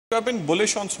have been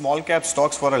bullish on small cap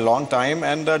stocks for a long time,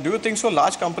 and do you think so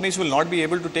large companies will not be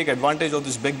able to take advantage of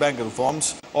this big bang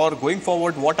reforms? Or going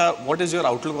forward, what is your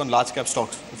outlook on large cap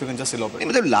stocks? If you can just elaborate.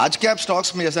 मतलब large cap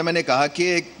stocks में जैसा मैंने कहा कि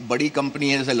एक बड़ी company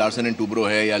है जैसे लार्सन एंड टूब्रो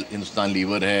है या हिंदुस्तान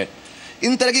लीवर है,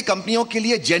 इन तरह की कंपनियों के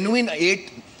लिए जेन्युइन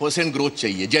 8% ग्रोथ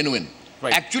चाहिए, जेन्युइन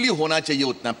एक्चुअली होना चाहिए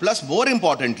उतना, plus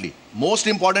most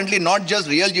importantly not just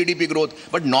real GDP growth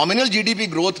but nominal GDP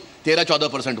growth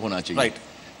 13-14% होना चाहिए। राइट।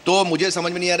 तो मुझे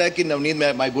समझ में नहीं आ रहा है कि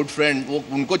नवनीत, माय गुड फ्रेंड, वो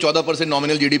उनको 14%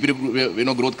 नॉमिनल जीडीपी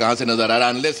ग्रोथ कहां से नजर आ रहा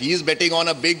है, unless he is betting on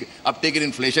a big Uptake in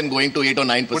inflation going to 8 or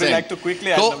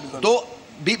 9%। तो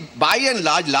by and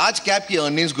large cap की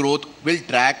earnings growth will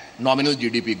track nominal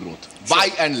GDP growth. By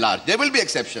and large, there will be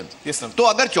exceptions. Yes, sir. तो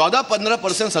अगर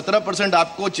 14-15%, 17%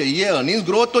 आपको चाहिए earnings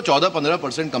growth, तो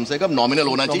 14-15% कम से कम nominal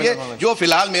होना चाहिए, जो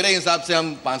फिलहाल मेरे हिसाब से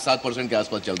हम 5-7% के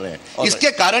आसपास चल रहे हैं।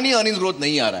 इसके कारण ही earnings growth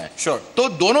नहीं आ रहा है। Sure. तो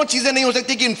दोनों चीजें नहीं हो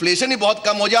सकती कि inflation ही बहुत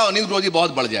कम हो जाए, earnings growth ही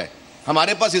बहुत बढ़ जाए।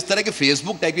 हमारे पास इस तरह के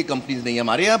फेसबुक टाइप की कंपनीज नहीं है,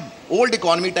 हमारे यहाँ ओल्ड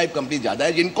इकोनॉमी टाइप कंपनी ज्यादा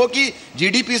है जिनको की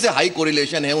जीडीपी से हाई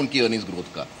कोरिलेशन है उनकी अर्निंग्स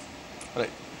ग्रोथ का।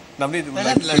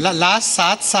 Last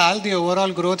 7 साल the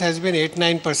overall growth has been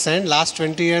 8-9%. Last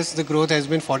 20 years the growth has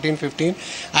been 14-15.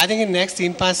 I think in next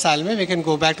 3-5 साल में we can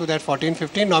go back to that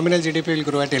 14-15. Nominal GDP will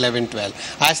grow at 11-12.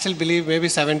 I still believe maybe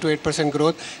 7-8%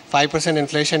 growth, 5%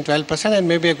 inflation, 12%, and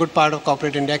maybe a good part of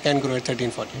corporate India can grow at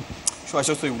 13-14. So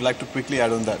Ashok, you would like to quickly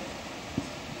add on that?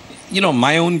 You know,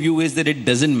 my own view is that it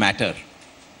doesn't matter.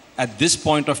 At this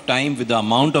point of time, with the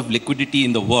amount of liquidity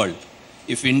in the world,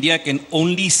 if India can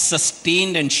only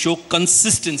sustain and show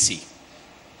consistency,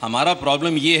 हमारा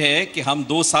problem ये है कि हम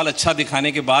 2 साल अच्छा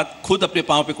दिखाने के बाद खुद अपने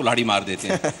पाँव पे कुल्हाड़ी मार देते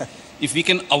हैं. If we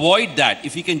can avoid that,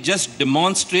 if we can just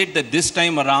demonstrate that this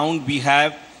time around we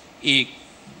have a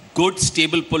good,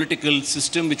 stable political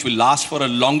system which will last for a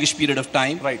longish period of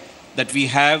time, right, that we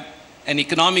have an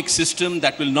economic system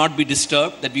that will not be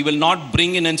disturbed, that we will not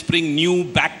bring in and spring new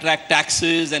backtrack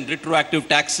taxes and retroactive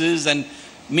taxes and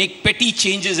make petty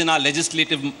changes in our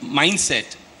legislative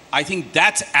mindset, I think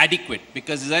that's adequate,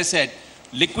 because as I said,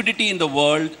 liquidity in the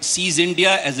world sees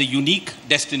India as a unique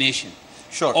destination.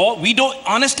 Sure. Or we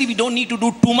don't need to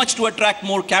do too much to attract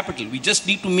more capital. We just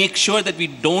need to make sure that we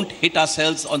don't hit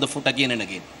ourselves on the foot again and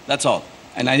again. That's all.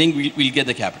 And I think we'll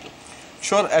get the capital.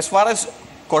 Sure. As far as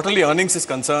quarterly earnings is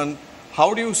concerned,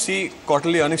 how do you see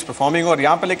quarterly earnings performing? और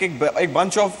यहाँ पे लेके एक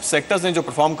bunch of sectors हैं जो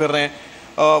perform कर रहे हैं,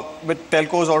 with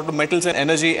telcos, auto, metals and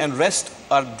energy, and rest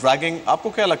are dragging. आपको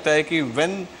क्या लगता है कि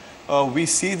when we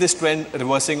see this trend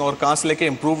reversing और कहाँ से लेके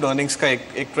improved earnings का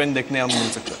एक trend देखने हम मिल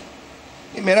सकता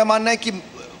है? मेरा मानना है कि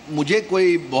मुझे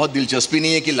कोई बहुत दिलचस्पी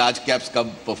नहीं है कि लार्ज कैप्स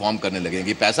कब परफॉर्म करने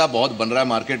लगेंगे. पैसा बहुत बन रहा है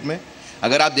मार्केट में.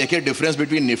 अगर आप देखिए difference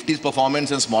between निफ्टीज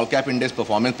performance and small cap index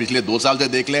performance पिछले 2 साल से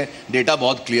देख लें, डेटा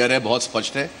बहुत क्लियर है, बहुत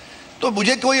स्पष्ट है. तो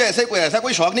मुझे ऐसा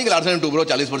कोई शौक नहीं कि लार्सन एंड टूब्रो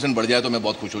 40% बढ़ जाए तो मैं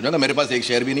बहुत खुश हो जाऊंगा. मेरे पास एक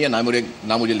शेयर भी नहीं है,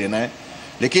 ना मुझे लेना है.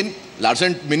 लेकिन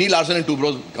मिनी लार्सन एंड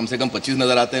टूब्रो कम से कम 25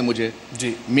 नजर आते हैं मुझे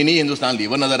जी. मिनी हिंदुस्तान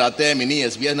लीवर नजर आते हैं, मिनी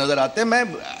एसबीआई नजर आते हैं. मैं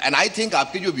एंड आई थिंक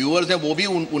आपके जो व्यूअर्स हैं वो भी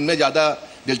उनमें ज़्यादा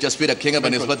दिलचस्पी रखेंगे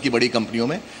बनिस्बत की बड़ी कंपनियों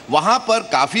में. वहाँ पर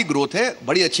काफ़ी ग्रोथ है,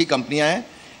 बड़ी अच्छी कंपनियाँ हैं.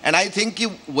 एंड आई थिंक कि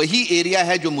वही एरिया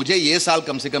है जो मुझे ये साल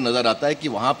कम से कम नजर आता है कि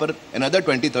वहाँ पर अनदर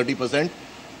 20-30%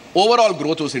 ओवरऑल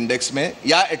ग्रोथ उस इंडेक्स में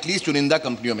या एटलीस्ट चुनिंदा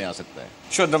कंपनियों में आ सकता है.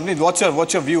 Sure, Navneet,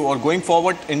 what's your view? Or going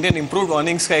forward, Indian improved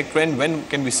earnings का एक trend when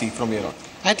can we see from here on?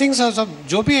 I think so.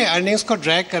 जो भी earnings को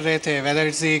drag कर रहे थे, whether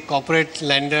it's the corporate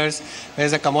lenders, whether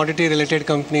it's the commodity related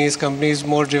companies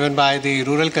more driven by the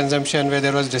rural consumption where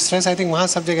there was distress, I think वहाँ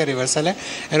सब जगह reversal है.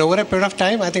 And over a period of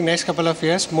time, I think next couple of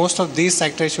years, most of these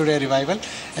sectors should have revival,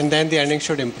 and then the earnings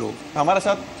should improve. हमारे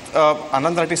साथ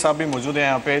आनंद राठी साहब भी मौजूद हैं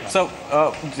यहाँ पे. So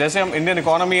जैसे हम Indian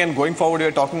economy and going forward, we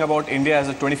are talking about India as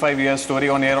a 25-year story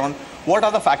on air on. What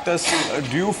are the factors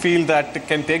do you feel that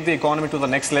can take the economy to the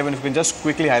next level? If you can just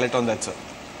quickly highlight on that, sir.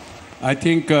 I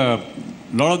think a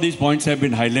lot of these points have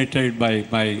been highlighted by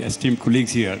my esteemed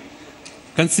colleagues here.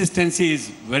 Consistency is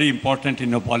very important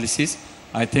in our policies.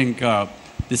 I think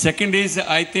the second is,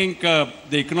 I think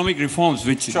the economic reforms,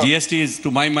 which Sure. GST is, to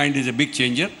my mind, is a big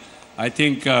changer. I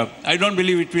think, I don't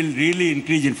believe it will really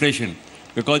increase inflation,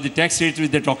 because the tax rates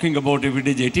which they're talking about, if it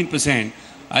is 18%,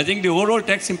 I think the overall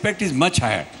tax impact is much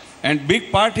higher. And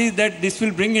big part is that this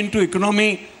will bring into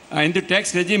economy, in the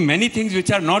tax regime, many things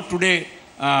which are not today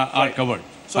are covered.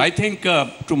 So I think,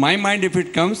 to my mind, if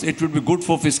it comes, it would be good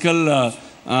for fiscal,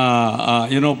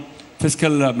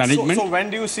 fiscal management. So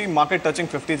when do you see market touching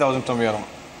 50,000 from here on?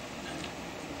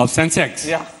 Of Sensex?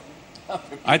 Yeah.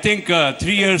 I think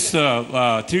 3 years,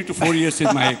 3 to 4 years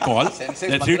is my call.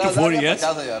 3 to 4 years.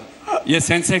 ये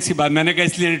Sensex की बात मैंने कहा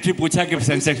इसलिए रिट्री पूछा कि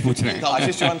Sensex पूछ रहे हैं.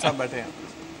 आशीष चौहान साहब बैठे हैं.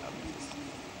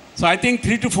 So I think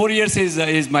 3 to 4 years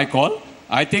is my call.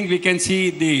 I think we can see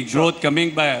the growth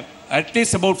coming by at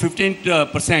least about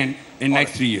 15% in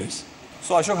next 3 years.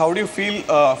 So Ashok, how do you feel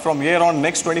from here on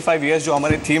next 25 years जो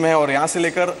हमारी theme है और यहाँ से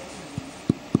लेकर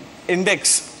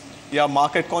index या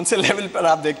market कौन से level पर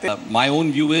आप देखते हैं? My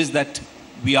own view is that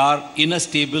we are in a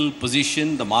stable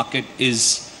position. The market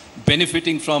is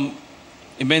benefiting from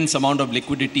immense amount of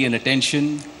liquidity and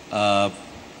attention.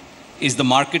 Is the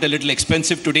market a little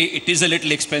expensive today? It is a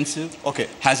little expensive. Okay.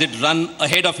 Has it run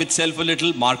ahead of itself a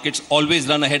little? Markets always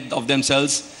run ahead of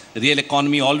themselves. The real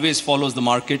economy always follows the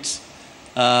markets.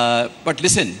 But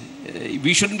listen,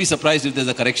 we shouldn't be surprised if there's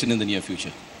a correction in the near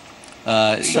future.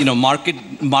 You know,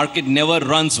 market never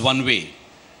runs one way.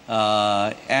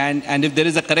 And if there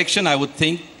is a correction, I would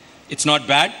think it's not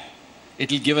bad.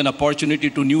 It will give an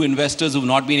opportunity to new investors who have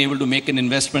not been able to make an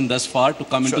investment thus far to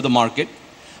come into the market.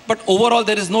 But overall,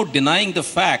 there is no denying the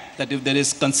fact that if there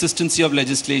is consistency of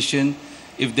legislation,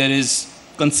 if there is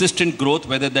consistent growth,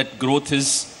 whether that growth is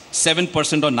 7%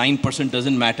 or 9%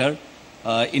 doesn't matter.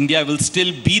 India will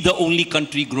still be the only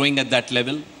country growing at that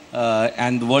level,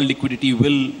 and the world liquidity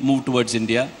will move towards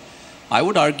India. I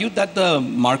would argue that the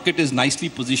market is nicely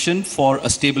positioned for a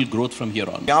stable growth from here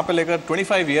on. यहाँ पे लेकर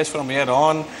 25 years from here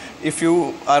on, if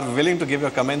you are willing to give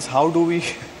your comments, how do we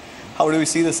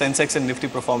see the Sensex and Nifty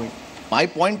performing? My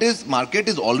point is, market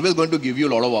is always going to give you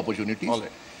a lot of opportunities.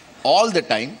 All the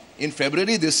time. In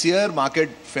February this year, market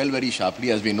fell very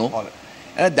sharply, as we know.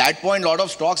 And at that point, a lot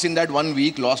of stocks in that 1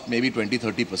 week lost maybe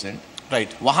 20-30%.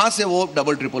 Right. वहाँ से वो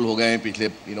double triple हो गए हैं पिछले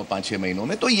 5-6 महीनों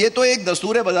में. तो ये तो एक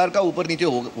दस्तूर है बाजार का, ऊपर नीचे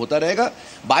होता रहेगा.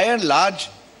 By and large,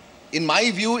 in my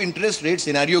view, interest rate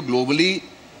scenario globally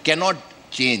cannot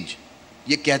change.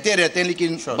 ये कहते रहते हैं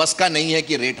लेकिन बस का नहीं है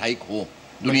कि रेट हाइक हो.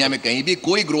 दुनिया में कहीं भी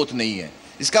कोई ग्रोथ नहीं है.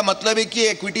 इसका मतलब है कि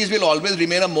equities will always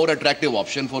remain a more attractive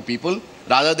option for people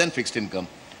rather than fixed income,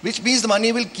 which means the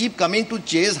money will keep coming to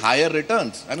chase higher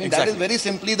returns. I mean, that is very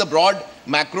simply the broad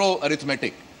macro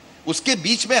arithmetic. उसके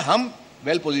बीच में हम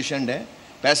well positioned हैं.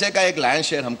 पैसे का एक lion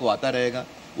share हमको आता रहेगा.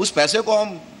 उस पैसे को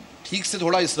हम ठीक से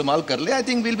थोड़ा इस्तेमाल कर ले, I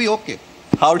think we'll be okay.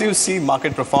 How do you see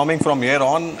market performing from here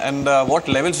on, and what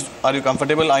levels are you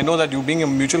comfortable? I know that you being a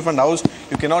mutual fund house,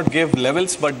 you cannot give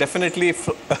levels, but definitely if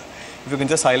you can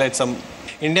just highlight some.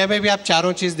 India में भी आप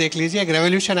चारों चीज़ देख लीजिए. एक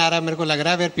revolution आ रहा है मेरे को लग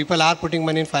रहा है, where people are putting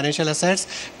money in financial assets,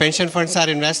 pension funds are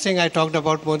investing. I talked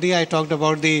about Modi, I talked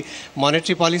about the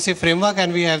monetary policy framework,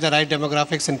 and we have the right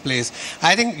demographics in place.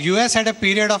 I think US had a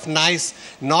period of nice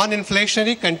non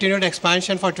inflationary continued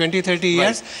expansion for 20-30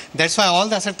 years. That's why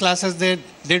all the asset classes they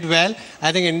did well.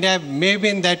 I think India may be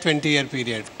in that 20-year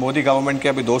period. Modi government के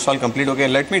अभी 2 साल complete हो गए.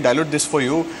 Let me dilute this for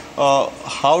you.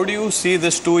 How do you see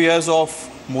this 2 years of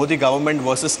Modi government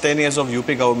versus 10 years of UP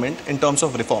government in terms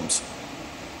of reforms?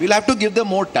 We'll have to give them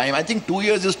more time. I think 2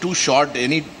 years is too short.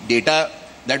 Any data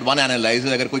that one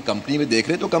analyzes, अगर कोई company में देख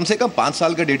रहे तो कम से कम 5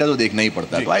 साल का data तो देखना ही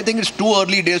पड़ता है. So I think it's too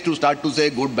early days to start to say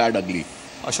good, bad, ugly.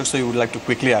 Ashok, so you would like to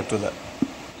quickly add to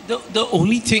that? The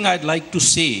only thing I'd like to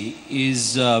say is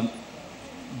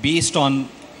based on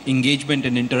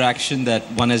engagement and interaction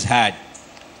that one has had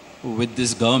with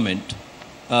this government.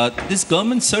 This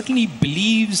government certainly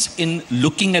believes in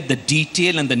looking at the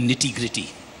detail and the nitty-gritty.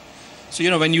 So,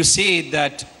 you know, when you say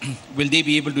that will they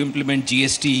be able to implement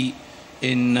GST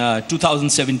in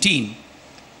 2017,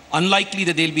 unlikely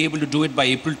that they'll be able to do it by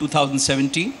April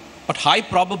 2017, but high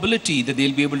probability that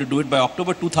they'll be able to do it by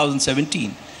October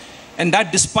 2017. And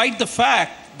that despite the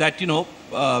fact that, you know,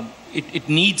 it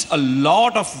needs a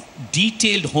lot of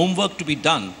detailed homework to be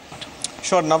done.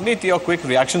 Sure, Navneet, your quick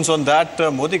reactions on that.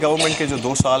 Modi government के जो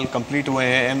 2 साल complete हुए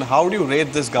हैं, and how do you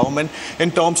rate this government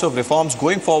in terms of reforms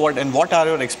going forward, and what are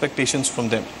your expectations from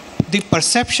them? The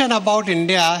perception about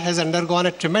India has undergone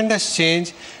a tremendous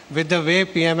change with the way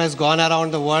PM has gone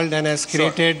around the world and has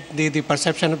created the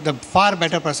perception, the far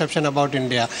better perception about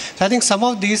India. So I think some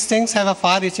of these things have a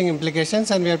far-reaching implications,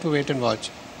 and we have to wait and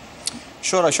watch.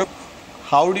 Sure, Ashok.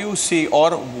 How do you see, or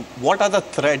what are the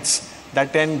threats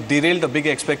that can derail the big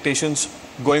expectations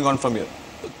going on from here?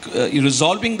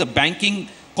 Resolving the banking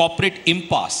corporate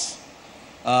impasse,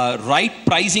 right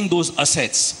pricing those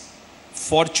assets.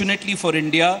 Fortunately for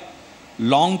India,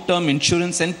 long-term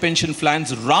insurance and pension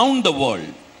plans around the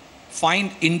world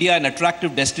find India an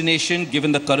attractive destination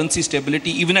given the currency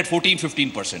stability, even at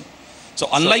 14-15%. So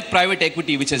unlike private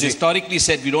equity, which has historically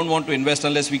said we don't want to invest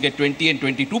unless we get 20 and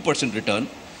 22% return,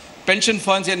 pension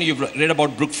funds, and you've read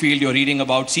about Brookfield, you're reading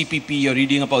about CPP, you're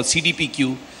reading about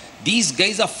CDPQ, these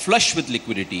guys are flush with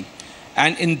liquidity.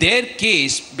 And in their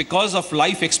case, because of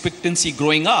life expectancy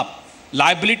growing up,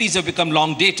 liabilities have become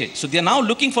long dated. So they're now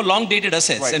looking for long dated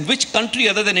assets. And which country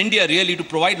other than India really to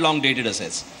provide long dated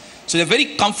assets? So they're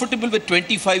very comfortable with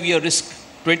 25-year risk,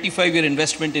 25-year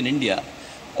investment in India.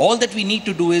 All that we need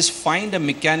to do is find a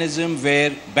mechanism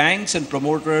where banks and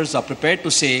promoters are prepared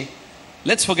to say,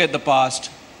 let's forget the past.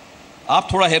 आप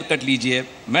थोड़ा haircut लीजिए,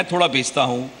 मैं थोड़ा बेचता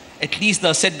हूँ. At least the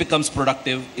asset becomes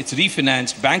productive. It's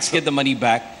refinanced. Banks get the money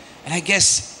back. And I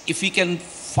guess if we can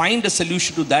find a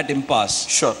solution to that impasse,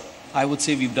 Sure. I would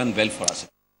say we've done well for us.